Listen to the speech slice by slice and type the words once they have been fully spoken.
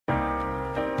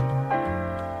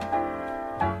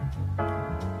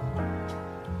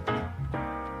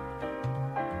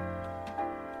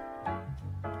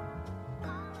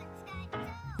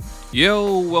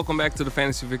Yo, welcome back to the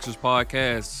Fantasy Fixers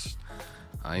Podcast.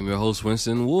 I'm your host,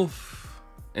 Winston Wolfe,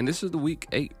 and this is the Week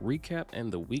 8 recap and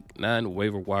the Week 9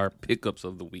 waiver wire pickups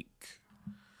of the week.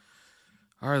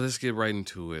 All right, let's get right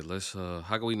into it. How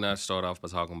can we not start off by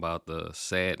talking about the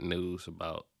sad news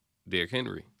about Derrick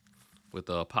Henry with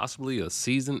possibly a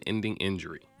season-ending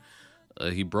injury?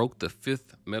 He broke the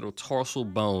 5th metatarsal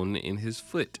bone in his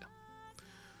foot.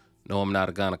 No, I'm not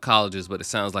a gynecologist, but it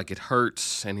sounds like it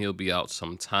hurts, and he'll be out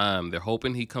some time. They're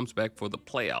hoping he comes back for the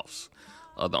playoffs.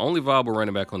 The only viable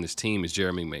running back on this team is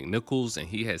Jeremy McNichols, and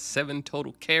he has 7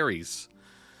 total carries.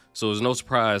 So it's no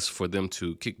surprise for them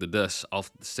to kick the dust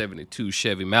off the 72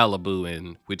 Chevy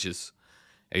Malibu, which is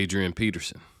Adrian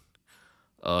Peterson.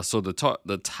 So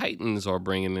the Titans are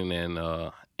bringing in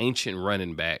an ancient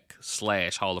running back /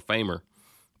 Hall of Famer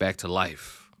back to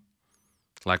life.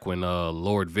 Like when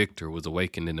Lord Victor was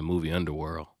awakened in the movie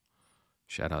Underworld.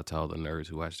 Shout out to all the nerds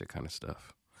who watch that kind of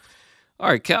stuff. All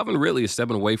right, Calvin Ridley is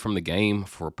stepping away from the game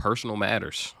for personal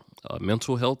matters.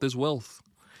 Mental health is wealth.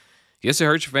 Yes, it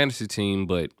hurts your fantasy team,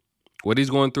 but what he's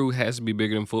going through has to be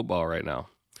bigger than football right now.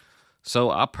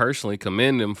 So I personally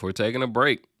commend him for taking a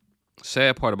break.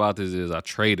 Sad part about this is I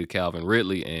traded Calvin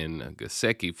Ridley and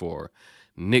Gesicki for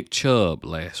Nick Chubb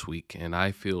last week, and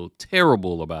I feel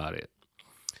terrible about it.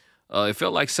 It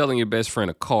felt like selling your best friend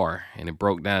a car, and it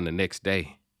broke down the next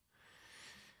day.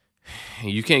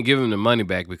 You can't give him the money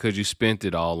back because you spent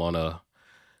it all on a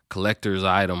collector's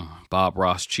item, Bob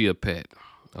Ross Chia Pet,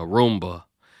 a Roomba,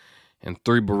 and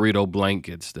 3 burrito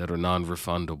blankets that are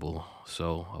non-refundable.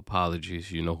 So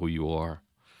apologies, you know who you are.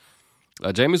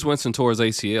 Jameis Winston tore his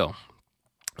ACL.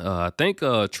 I think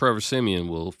Trevor Siemian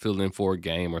will fill in for a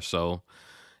game or so,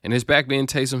 and his back being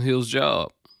Taysom Hill's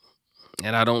job.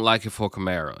 And I don't like it for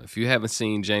Kamara. If you haven't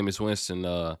seen Jameis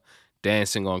Winston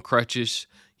dancing on crutches,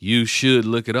 you should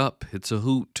look it up. It's a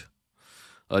hoot.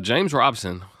 James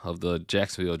Robinson of the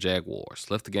Jacksonville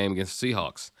Jaguars left the game against the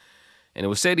Seahawks, and it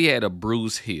was said he had a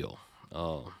bruised heel.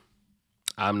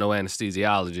 I'm no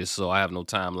anesthesiologist, so I have no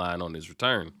timeline on his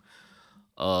return.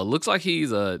 Looks like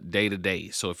he's a day-to-day,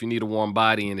 so if you need a warm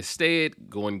body in his stead,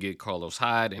 go and get Carlos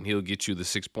Hyde, and he'll get you the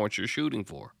 6 points you're shooting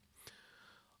for.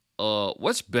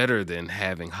 What's better than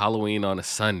having Halloween on a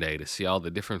Sunday to see all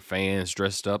the different fans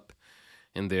dressed up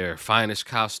in their finest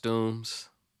costumes?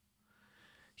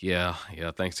 Yeah,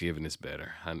 Thanksgiving is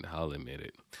better. I'll admit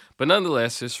it. But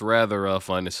nonetheless, it's rather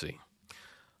fun to see.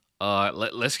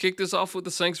 Let's kick this off with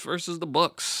the Saints versus the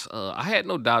Bucs. I had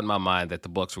no doubt in my mind that the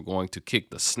Bucs were going to kick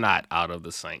the snot out of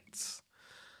the Saints.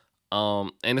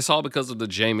 And it's all because of the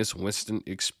Jameis Winston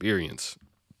experience.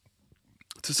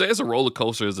 To say it's a roller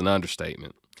coaster is an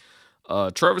understatement.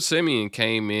 Trevor Siemian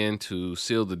came in to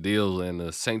seal the deal, and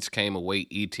the Saints came away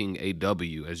eating a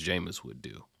W, as Jameis would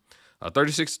do.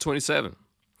 36-27.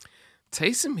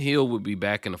 Taysom Hill would be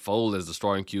back in the fold as the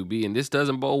starting QB, and this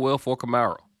doesn't bode well for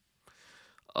Kamara.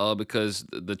 Because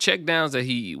the checkdowns that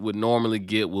he would normally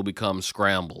get will become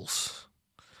scrambles.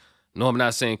 No, I'm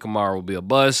not saying Kamara will be a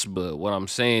bust, but what I'm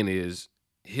saying is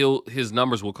his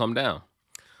numbers will come down.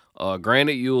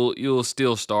 Granted, you'll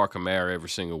still start Kamara every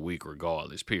single week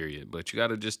regardless, period. But you got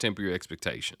to just temper your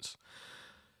expectations.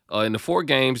 In the 4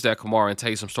 games that Kamara and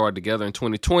Taysom started together in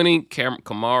 2020,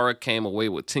 Kamara came away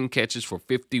with 10 catches for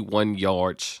 51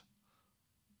 yards.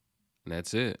 And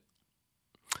that's it.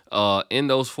 In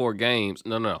those 4 games,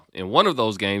 in one of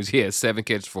those games, he had 7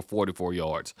 catches for 44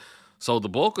 yards. So the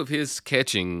bulk of his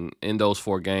catching in those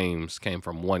 4 games came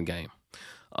from one game.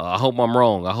 I hope I'm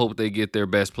wrong. I hope they get their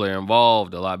best player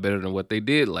involved a lot better than what they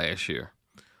did last year.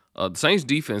 The Saints'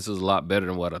 defense is a lot better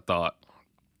than what I thought.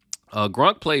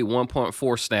 Gronk played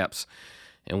 1.4 snaps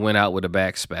and went out with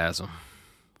back spasms.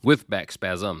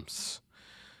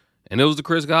 And it was the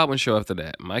Chris Godwin show after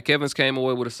that. Mike Evans came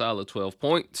away with a solid 12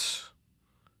 points,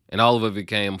 and all of it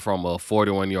came from a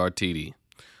 41-yard TD.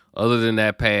 Other than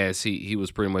that pass, he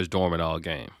was pretty much dormant all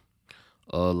game.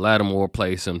 Lattimore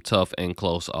plays him tough and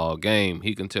close all game.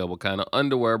 He can tell what kind of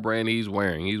underwear brand he's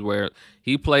wearing.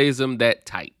 He plays him that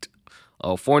tight.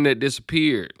 Fournette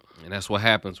disappeared, and that's what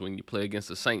happens when you play against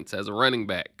the Saints as a running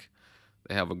back.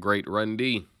 They have a great run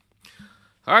D.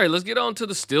 All right, let's get on to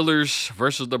the Steelers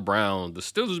versus the Browns. The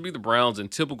Steelers beat the Browns in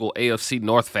typical AFC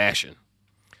North fashion.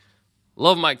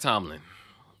 Love Mike Tomlin,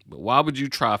 but why would you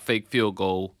try a fake field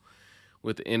goal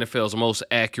with the NFL's most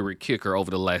accurate kicker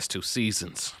over the last 2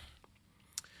 seasons?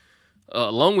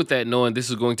 Along with that, knowing this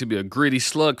is going to be a gritty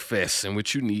slugfest in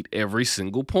which you need every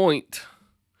single point.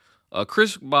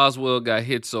 Chris Boswell got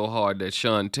hit so hard that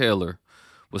Sean Taylor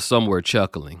was somewhere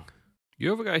chuckling.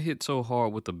 You ever got hit so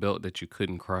hard with the belt that you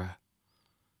couldn't cry?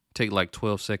 Take like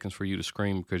 12 seconds for you to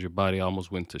scream because your body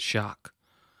almost went to shock.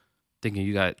 thinking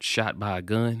you got shot by a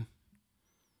gun.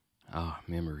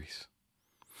 Memories.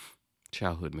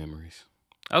 Childhood memories.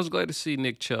 I was glad to see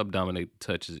Nick Chubb dominate the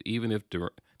touches, even if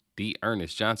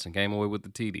Ernest Johnson came away with the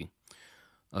TD.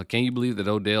 Can you believe that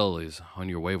Odell is on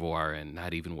your waiver wire and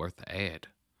not even worth the ad?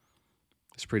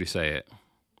 It's pretty sad.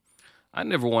 I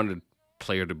never wanted a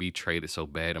player to be traded so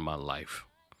bad in my life.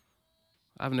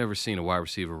 I've never seen a wide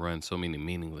receiver run so many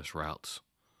meaningless routes.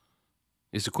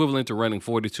 It's equivalent to running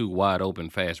 42 wide open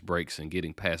fast breaks and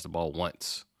getting past the ball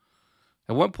once.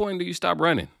 At what point do you stop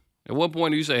running? At what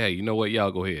point do you say, hey, you know what,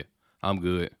 y'all go ahead. I'm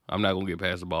good. I'm not going to get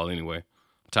past the ball anyway.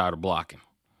 I'm tired of blocking.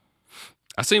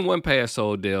 I seen one pass to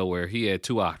Odell where he had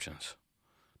two options.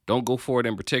 Don't go for it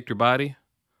and protect your body,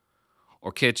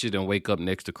 or catch it and wake up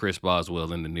next to Chris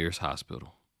Boswell in the nearest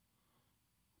hospital.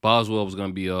 Boswell was going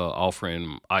to be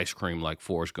offering ice cream like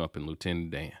Forrest Gump and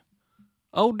Lieutenant Dan.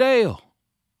 Odell,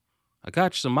 I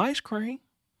got you some ice cream.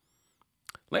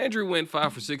 Landry went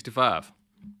 5 for 65.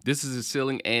 This is his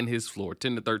ceiling and his floor,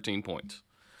 10 to 13 points.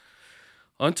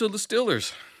 Until the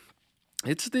Steelers.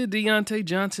 It's the Deontay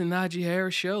Johnson, Najee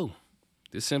Harris show.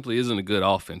 This simply isn't a good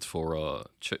offense for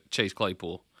Chase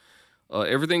Claypool.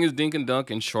 Everything is dink and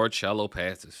dunk and short, shallow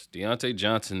passes. Deontay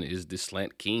Johnson is the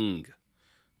slant king.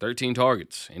 13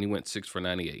 targets, and he went 6 for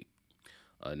 98.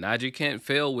 Najee can't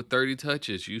fail with 30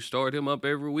 touches. You start him up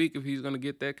every week if he's going to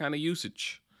get that kind of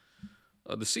usage.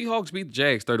 The Seahawks beat the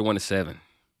Jags 31-7.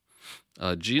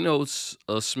 Geno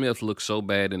Smith looked so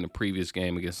bad in the previous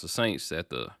game against the Saints that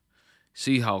the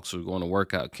Seahawks were going to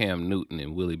work out Cam Newton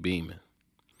and Willie Beeman.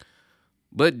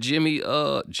 But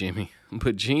Geno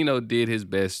did his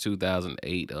best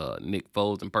 2008 Nick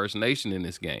Foles impersonation in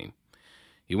this game.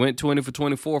 He went 20 for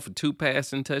 24 for 2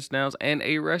 passing touchdowns and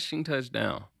a rushing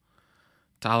touchdown.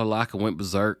 Tyler Lockett went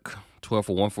berserk, 12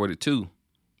 for 142.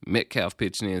 Metcalf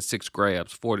pitched in 6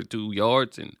 grabs, 42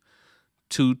 yards, and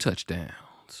 2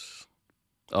 touchdowns.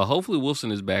 Hopefully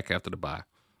Wilson is back after the bye.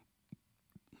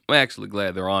 I'm actually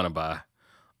glad they're on a bye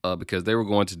because they were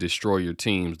going to destroy your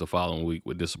teams the following week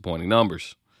with disappointing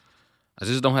numbers. I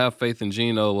just don't have faith in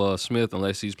Geno Smith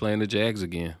unless he's playing the Jags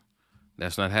again.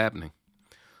 That's not happening.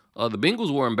 The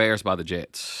Bengals were embarrassed by the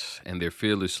Jets and their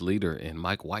fearless leader in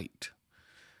Mike White.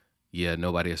 Yeah,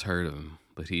 nobody has heard of him,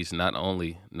 but he's now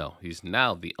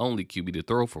the only QB to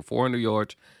throw for 400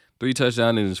 yards, 3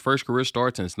 touchdowns in his first career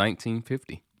start since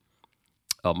 1950.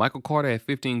 Michael Carter had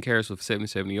 15 carries for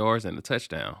 77 yards and a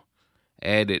touchdown.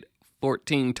 Added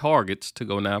 14 targets to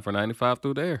go 9 for 95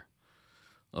 through the air.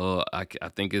 I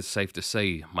think it's safe to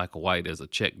say Michael White is a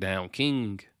check down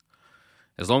king.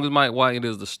 As long as Mike White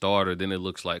is the starter, then it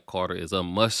looks like Carter is a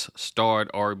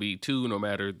must-start RB2 no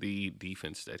matter the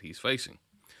defense that he's facing.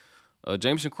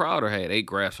 Jameson Crowder had 8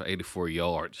 grabs for 84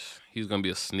 yards. He's going to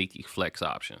be a sneaky flex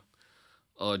option.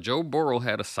 Joe Burrow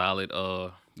had a solid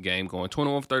game going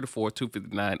 21 for 34,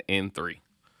 259, and 3.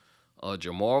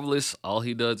 Jamarvelous, all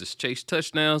he does is chase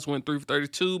touchdowns, went 3 for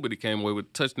 32, but he came away with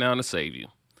a touchdown to save you.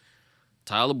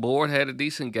 Tyler Boyd had a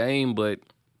decent game, but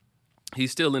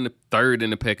he's still in the third in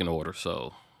the pecking order,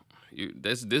 so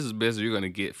this is best you're going to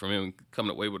get from him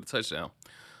coming away with a touchdown.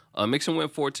 Mixon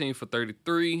went 14 for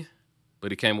 33,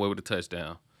 but he came away with a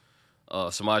touchdown.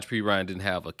 Samaj P. Ryan didn't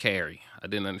have a carry. I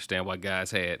didn't understand why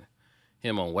guys had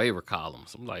him on waiver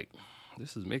columns. I'm like,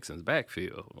 this is Mixon's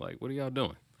backfield. Like, what are y'all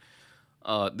doing?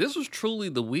 This was truly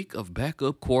the week of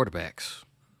backup quarterbacks.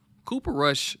 Cooper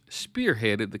Rush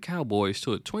spearheaded the Cowboys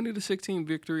to a 20-16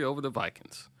 victory over the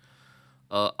Vikings.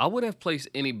 I would have placed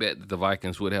any bet that the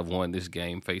Vikings would have won this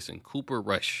game facing Cooper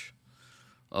Rush,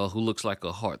 who looks like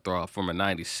a heartthrob from a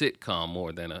 90s sitcom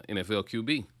more than an NFL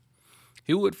QB.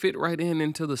 He would fit right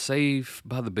into the Saved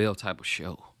by the Bell type of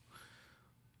show.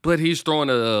 But he's throwing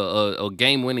a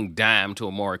game-winning dime to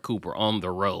Amari Cooper on the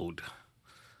road.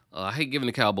 I hate giving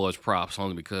the Cowboys props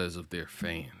only because of their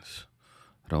fans.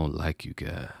 I don't like you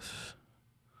guys.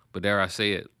 But dare I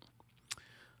say it,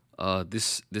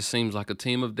 this seems like a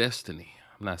team of destiny.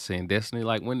 I'm not saying destiny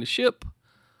like win the ship,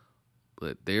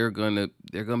 but they're gonna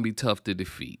be tough to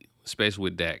defeat, especially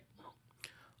with Dak.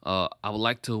 I would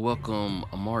like to welcome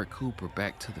Amari Cooper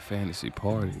back to the fantasy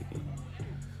party.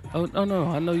 Oh no,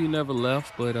 I know you never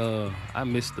left, but I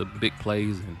missed the big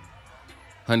plays and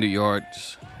 100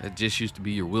 yards. That just used to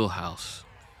be your wheelhouse.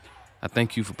 I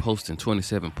thank you for posting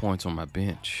 27 points on my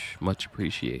bench. Much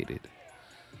appreciated.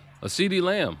 CeeDee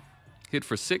Lamb hit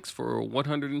for 6 for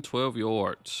 112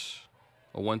 yards,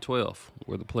 or 112,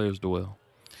 where the players dwell.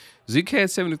 Zeke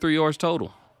had 73 yards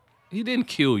total. He didn't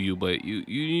kill you, but you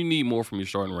need more from your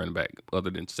starting running back other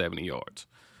than 70 yards.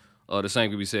 The same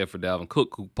could be said for Dalvin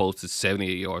Cook, who posted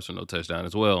 78 yards for no touchdown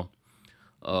as well.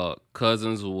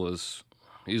 Cousins was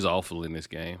He's awful in this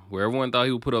game, where everyone thought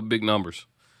he would put up big numbers,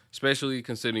 especially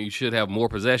considering you should have more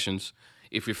possessions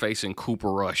if you're facing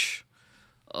Cooper Rush.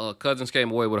 Cousins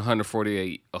came away with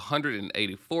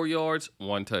 184 yards,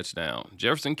 1 touchdown.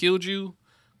 Jefferson killed you,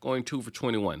 going 2 for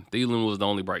 21. Thielen was the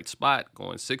only bright spot,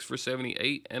 going 6 for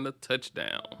 78 and a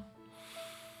touchdown.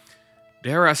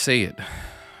 Dare I say it,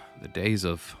 the days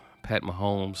of Pat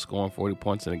Mahomes scoring 40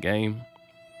 points in a game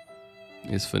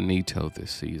is finito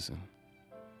this season.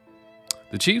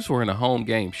 The Chiefs were in a home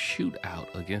game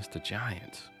shootout against the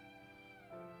Giants.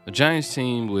 The Giants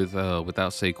team without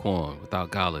Saquon,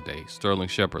 without Galladay. Sterling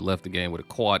Shepard left the game with a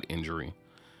quad injury.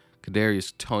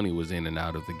 Kadarius Toney was in and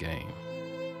out of the game.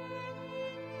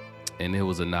 And it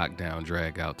was a knockdown,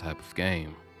 drag-out type of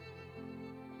game.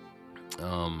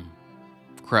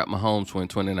 Mahomes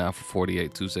went 29 for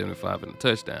 48, 275, and a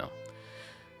touchdown.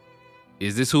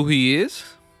 Is this who he is?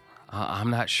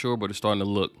 I'm not sure, but it's starting to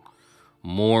look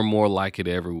more and more like it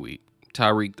every week.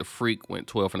 Tyreek the Freak went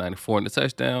 12 for 94 and a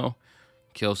touchdown.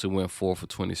 Kelsey went 4 for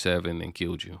 27 and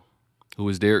killed you. Who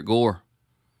is Derek Gore?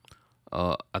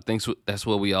 I think that's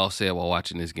what we all said while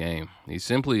watching this game. He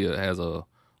simply has a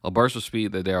burst of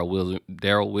speed that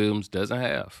Darrell Williams doesn't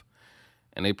have.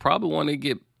 And they probably want to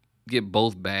get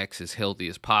both backs as healthy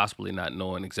as possible, not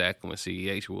knowing exactly when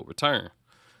CEH will return.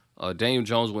 Daniel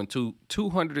Jones went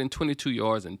 222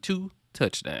 yards and 2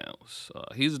 touchdowns.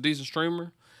 He's a decent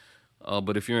streamer,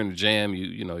 but if you're in a jam,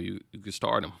 you could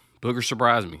start him. Booger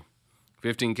surprised me.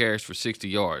 15 carries for 60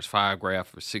 yards, 5 grabs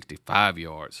for 65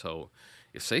 yards. So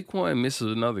if Saquon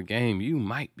misses another game, you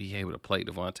might be able to play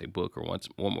Devontae Booker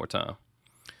one more time.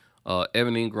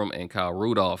 Evan Ingram and Kyle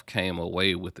Rudolph came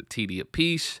away with a TD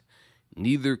apiece.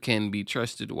 Neither can be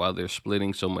trusted while they're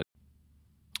splitting so much.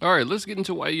 All right, let's get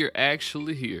into why you're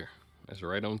actually here. That's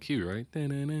right on cue, right?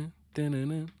 Da-na-na,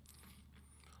 da-na-na.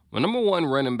 My number one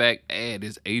running back ad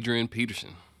is Adrian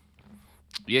Peterson.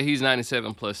 Yeah, he's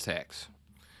 97 plus tax.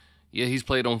 Yeah, he's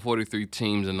played on 43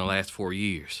 teams in the last 4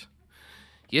 years.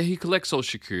 Yeah, he collects Social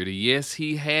Security. Yes,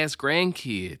 he has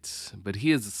grandkids, but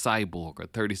he is a cyborg, a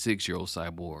 36-year-old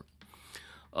cyborg.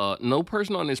 No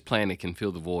person on this planet can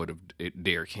fill the void of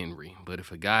Derrick Henry, but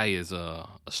if a guy is a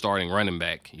starting running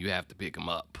back, you have to pick him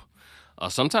up.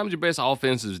 Sometimes your best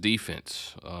offense is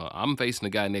defense. I'm facing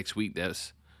a guy next week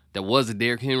that was a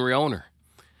Derrick Henry owner.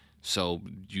 So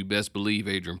you best believe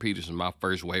Adrian Peterson is my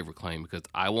first waiver claim because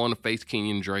I want to face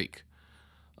Kenyon Drake.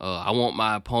 I want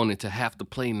my opponent to have to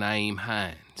play Nyheim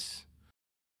Hines.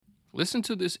 Listen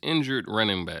to this injured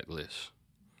running back list.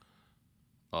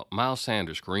 Miles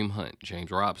Sanders, Kareem Hunt,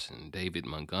 James Robinson, David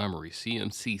Montgomery,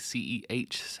 CMC, CEH,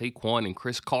 Saquon, and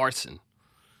Chris Carson.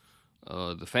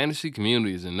 The fantasy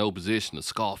community is in no position to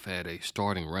scoff at a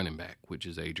starting running back, which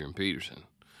is Adrian Peterson.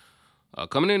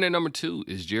 Coming in at number 2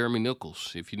 is Jeremy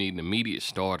Nichols. If you need an immediate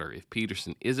starter, if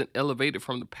Peterson isn't elevated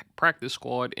from the practice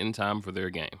squad in time for their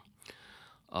game.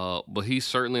 But he's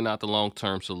certainly not the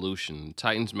long-term solution. The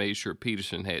Titans made sure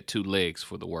Peterson had 2 legs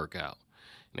for the workout.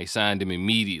 And they signed him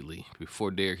immediately before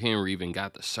Derrick Henry even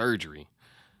got the surgery.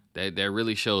 That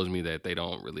really shows me that they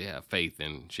don't really have faith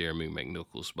in Jeremy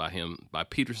McNichols by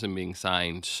Peterson being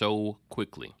signed so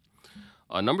quickly.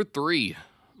 My number 3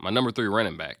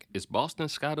 running back is Boston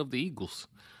Scott of the Eagles.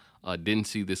 Didn't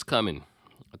see this coming.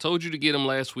 I told you to get him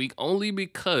last week only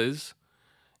because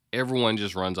everyone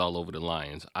just runs all over the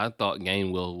Lions. I thought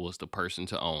Gainwell was the person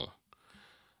to own.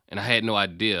 And I had no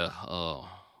idea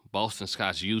Boston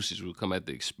Scott's usage would come at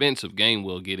the expense of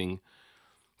Gainwell getting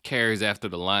carries after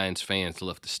the Lions fans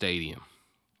left the stadium.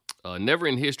 Never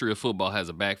in history of football has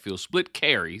a backfield split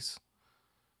carries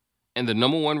and the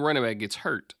number 1 running back gets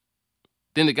hurt.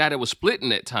 Then the guy that was splitting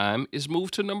that time is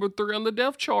moved to number 3 on the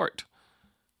depth chart.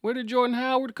 Where did Jordan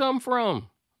Howard come from?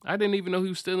 I didn't even know he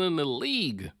was still in the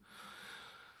league.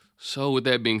 So with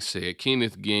that being said,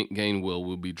 Kenneth Gainwell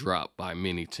will be dropped by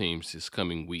many teams this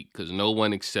coming week because no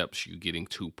one accepts you getting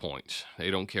 2 points.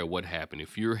 They don't care what happened.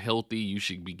 If you're healthy, you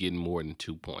should be getting more than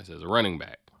 2 points as a running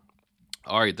back.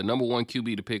 All right, the number 1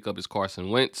 QB to pick up is Carson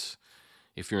Wentz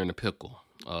if you're in a pickle.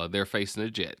 They're facing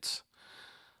the Jets.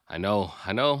 I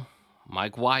know.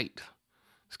 Mike White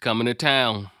is coming to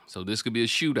town, so this could be a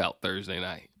shootout Thursday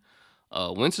night.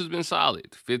 Wentz has been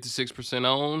solid, 56%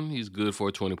 owned. He's good for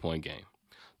a 20-point game.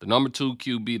 The number 2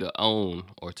 QB to own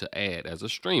or to add as a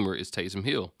streamer is Taysom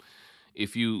Hill.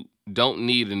 If you don't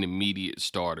need an immediate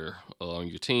starter on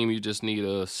your team, you just need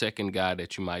a second guy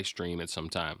that you might stream at some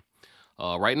time.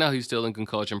 Right now, he's still in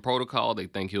concussion protocol. They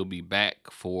think he'll be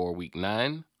back for week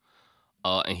 9,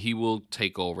 and he will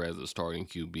take over as a starting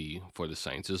QB for the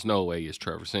Saints. There's no way it's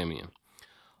Trevor Siemian.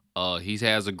 He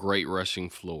has a great rushing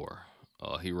floor.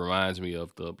 He reminds me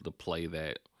of the play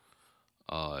that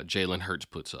Jalen Hurts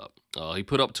puts up. He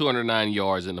put up 209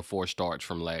 yards in the 4 starts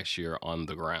from last year on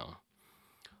the ground.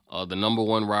 The number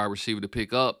 1 wide receiver to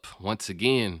pick up, once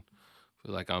again, I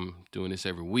feel like I'm doing this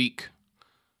every week,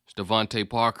 it's Devontae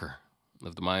Parker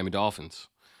of the Miami Dolphins.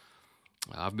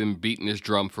 I've been beating this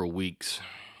drum for weeks.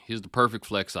 He's the perfect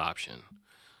flex option.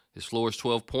 His floor is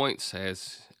 12 points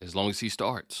as long as he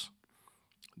starts.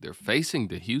 They're facing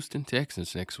the Houston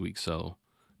Texans next week, so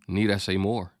need I say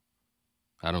more?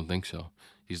 I don't think so.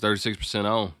 He's 36%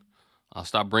 owned. I'll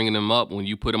stop bringing him up when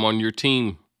you put him on your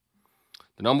team.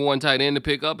 The number 1 tight end to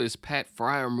pick up is Pat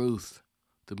Freiermuth.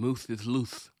 The Muth is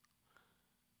loose.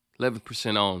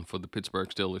 11% owned for the Pittsburgh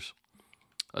Steelers.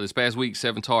 This past week,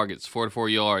 7 targets, 44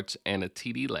 yards, and a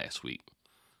TD last week.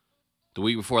 The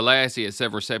week before last, he had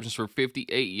 7 receptions for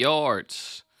 58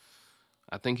 yards.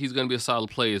 I think he's going to be a solid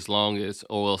play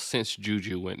since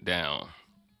Juju went down.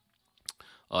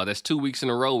 That's 2 weeks in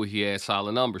a row where he had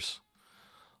solid numbers.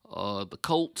 The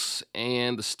Colts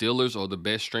and the Steelers are the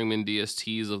best streaming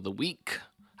DSTs of the week.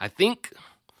 I think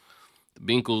the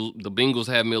Bengals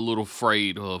have me a little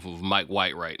afraid of Mike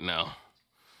White right now.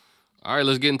 All right,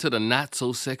 let's get into the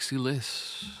not-so-sexy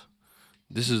list.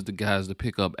 This is the guys to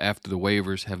pick up after the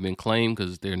waivers have been claimed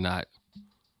because they're not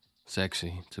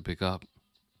sexy to pick up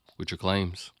with your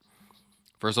claims.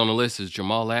 First on the list is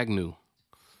Jamal Agnew.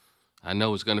 I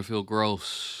know it's going to feel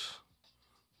gross,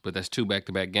 but that's 2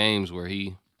 back-to-back games where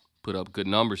he put up good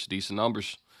numbers, decent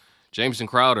numbers. Jameson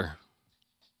Crowder.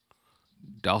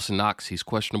 Dawson Knox, he's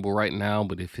questionable right now,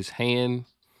 but if his hand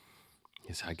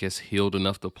is, I guess, healed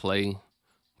enough to play,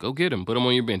 go get him. Put him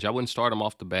on your bench. I wouldn't start him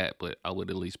off the bat, but I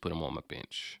would at least put him on my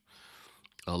bench.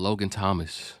 Logan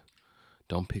Thomas.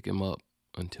 Don't pick him up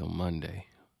until Monday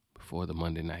before the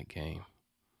Monday night game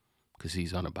because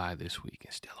he's on a bye this week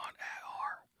and still on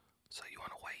IR. So you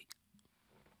want to wait.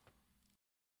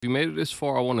 If you made it this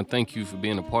far, I want to thank you for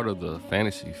being a part of the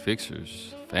Fantasy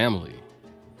Fixers family.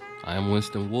 I am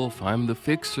Winston Wolfe. I'm the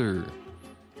fixer.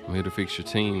 I'm here to fix your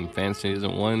team. Fantasy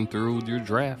isn't won through your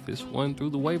draft. It's won through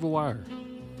the waiver wire.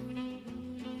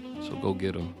 So go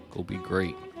get them. Go be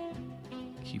great.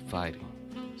 Keep fighting.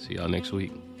 See y'all next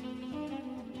week.